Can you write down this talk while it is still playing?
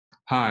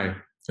Hi,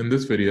 in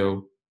this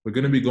video, we're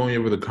going to be going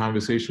over the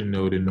conversation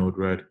node in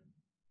Node-RED.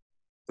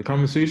 The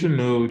conversation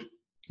node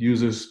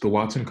uses the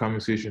Watson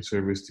Conversation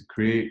Service to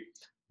create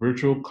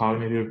virtual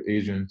cognitive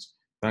agents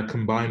that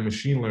combine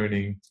machine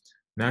learning,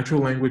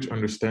 natural language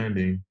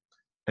understanding,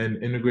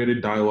 and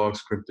integrated dialogue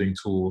scripting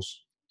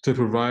tools to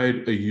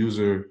provide a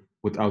user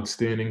with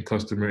outstanding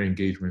customer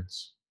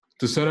engagements.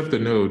 To set up the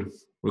node,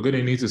 we're going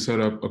to need to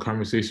set up a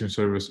conversation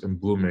service in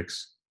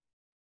Bluemix.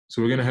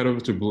 So we're going to head over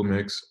to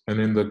Bluemix, and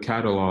in the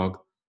catalog,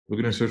 we're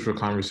going to search for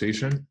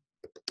conversation.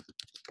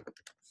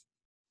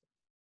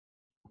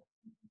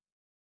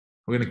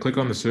 We're going to click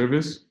on the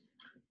service.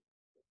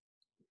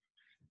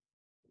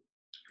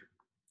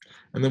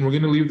 And then we're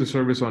going to leave the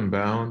service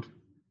unbound,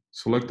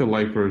 select the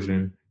light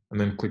version,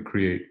 and then click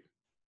create.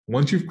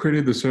 Once you've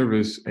created the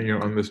service and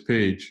you're on this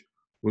page,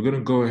 we're going to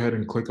go ahead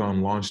and click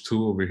on launch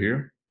tool over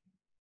here.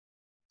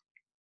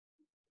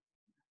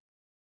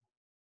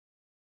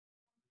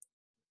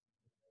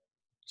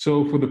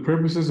 So for the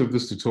purposes of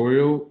this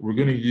tutorial, we're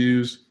going to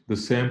use the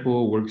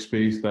sample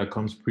workspace that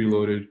comes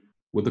preloaded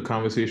with the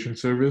conversation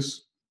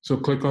service. So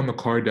click on the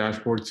car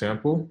dashboard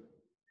sample.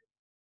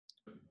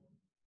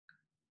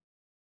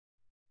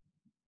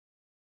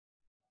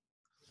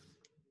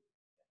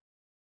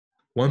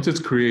 Once it's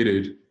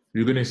created,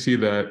 you're going to see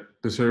that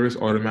the service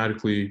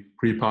automatically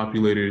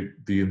pre-populated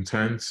the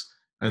intents,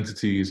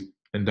 entities,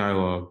 and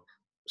dialogue.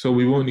 So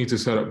we won't need to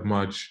set up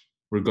much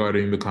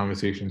regarding the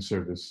conversation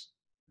service.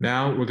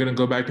 Now we're going to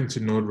go back into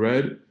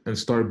Node-RED and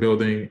start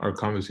building our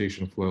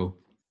conversation flow.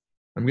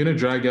 I'm going to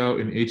drag out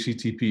an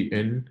HTTP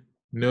in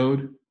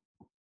node,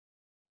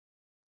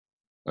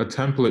 a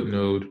template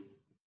node,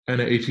 and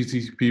an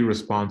HTTP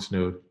response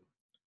node.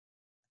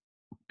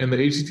 In the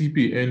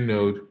HTTP in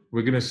node,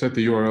 we're going to set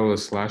the URL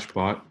as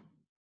 /bot,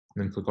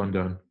 and then click on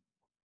done.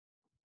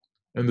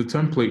 In the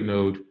template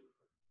node,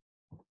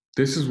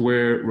 this is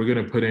where we're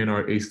going to put in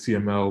our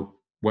HTML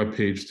web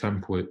page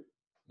template.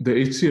 The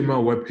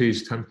HTML web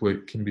page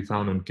template can be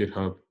found on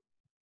GitHub.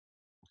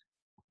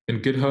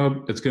 In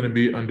GitHub, it's going to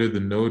be under the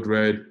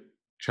Node-RED,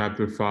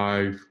 Chapter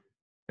 5,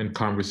 and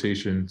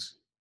Conversations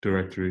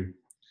directory.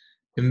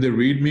 In the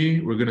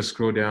README, we're going to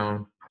scroll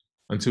down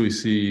until we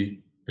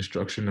see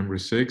instruction number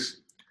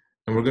 6,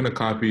 and we're going to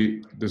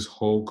copy this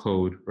whole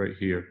code right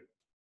here.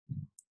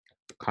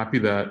 Copy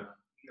that,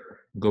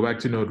 go back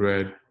to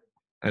Node-RED,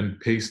 and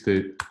paste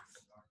it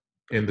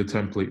in the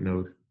template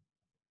node,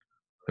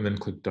 and then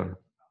click done.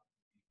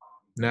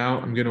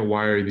 Now I'm going to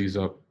wire these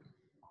up.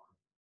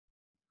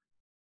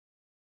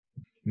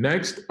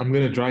 Next, I'm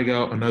going to drag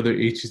out another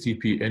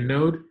HTTP in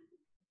node,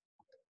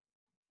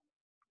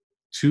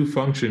 2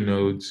 function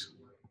nodes,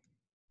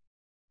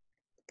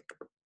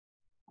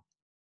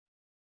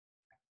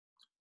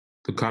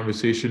 the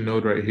conversation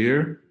node right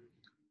here,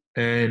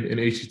 and an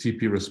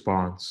HTTP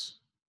response.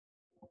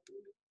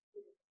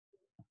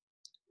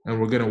 And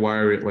we're going to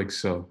wire it like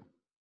so.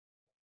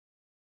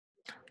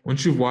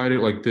 Once you've wired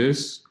it like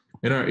this,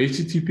 in our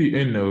HTTP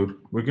in node,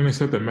 we're going to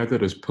set the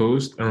method as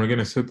post, and we're going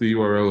to set the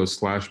URL as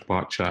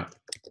 /botchat.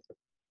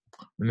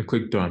 And then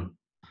click done.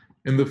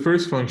 In the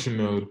first function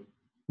node,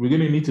 we're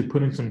going to need to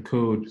put in some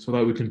code so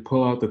that we can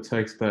pull out the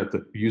text that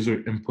the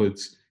user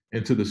inputs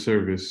into the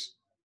service.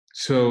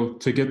 So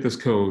to get this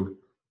code,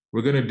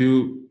 we're going to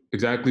do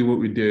exactly what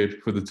we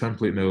did for the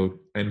template node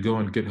and go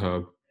on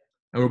GitHub.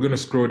 And we're going to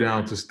scroll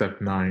down to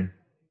step 9.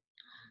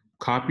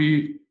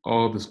 Copy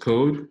all this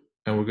code,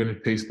 and we're going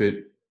to paste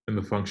it in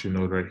the function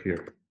node right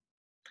here.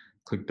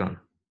 Click done.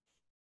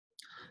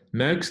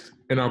 Next,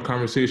 in our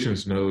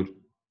conversations node,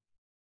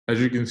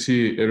 as you can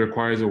see, it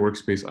requires a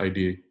workspace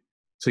ID.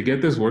 To get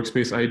this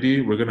workspace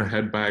ID, we're going to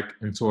head back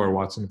into our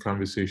Watson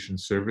Conversation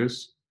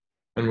service,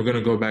 and we're going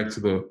to go back to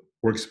the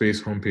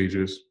workspace home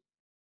pages.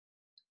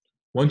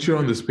 Once you're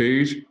on this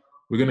page,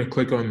 we're going to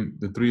click on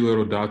the 3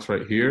 little dots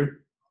right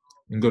here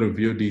and go to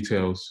View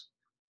Details.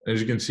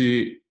 As you can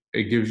see,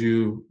 it gives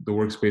you the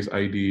workspace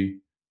ID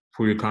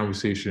for your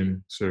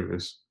conversation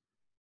service.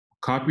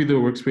 Copy the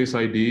workspace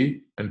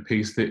ID and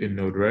paste it in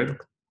Node-RED,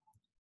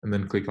 and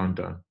then click on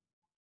Done.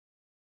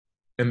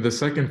 In the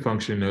second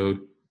function node,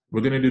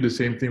 we're going to do the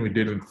same thing we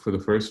did for the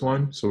first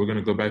one. So we're going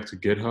to go back to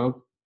GitHub,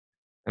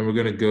 and we're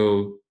going to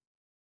go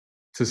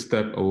to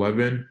step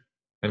 11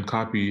 and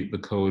copy the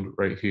code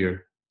right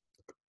here.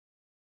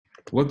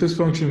 What this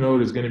function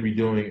node is going to be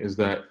doing is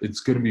that it's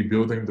going to be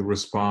building the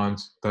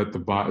response that the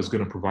bot is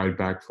going to provide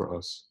back for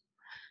us.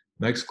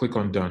 Next, click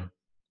on Done.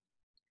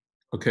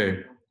 Okay,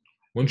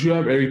 once you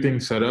have everything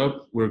set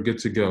up, we're good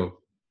to go.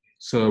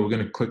 So we're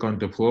going to click on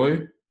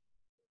Deploy.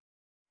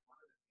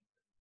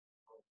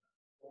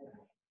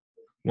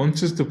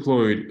 Once it's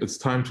deployed, it's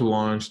time to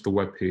launch the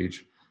web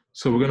page.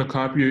 So we're going to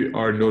copy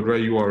our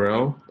Node-RED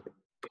URL,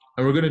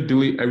 and we're going to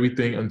delete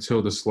everything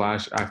until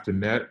the / after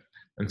net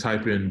and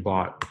type in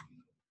bot.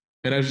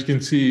 And as you can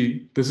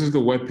see, this is the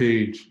web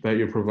page that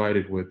you're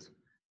provided with.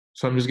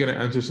 So I'm just going to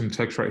enter some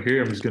text right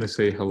here. I'm just going to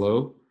say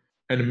hello.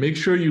 And make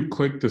sure you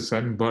click the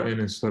send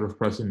button instead of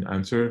pressing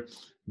enter,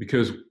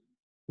 because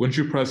once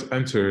you press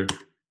enter,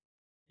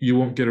 you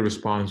won't get a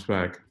response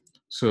back.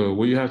 So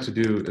what you have to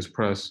do is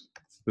press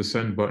the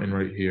send button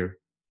right here.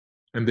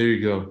 And there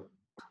you go.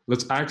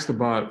 Let's ask the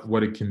bot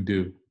what it can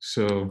do.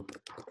 So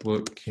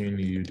what can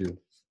you do?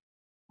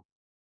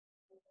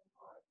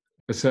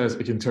 It says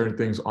it can turn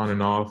things on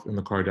and off in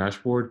the car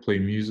dashboard, play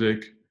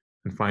music,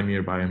 and find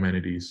nearby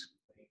amenities.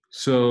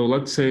 So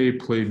let's say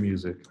play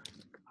music.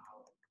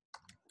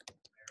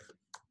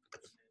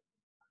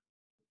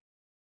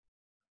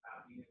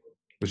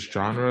 Which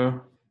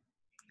genre?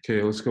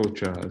 Okay, let's go with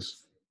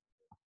jazz.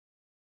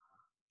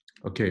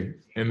 Okay,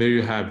 and there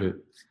you have it.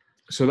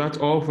 So that's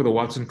all for the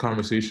Watson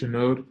conversation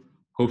node.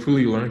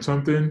 Hopefully you learned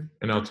something,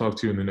 and I'll talk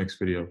to you in the next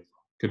video.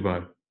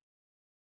 Goodbye.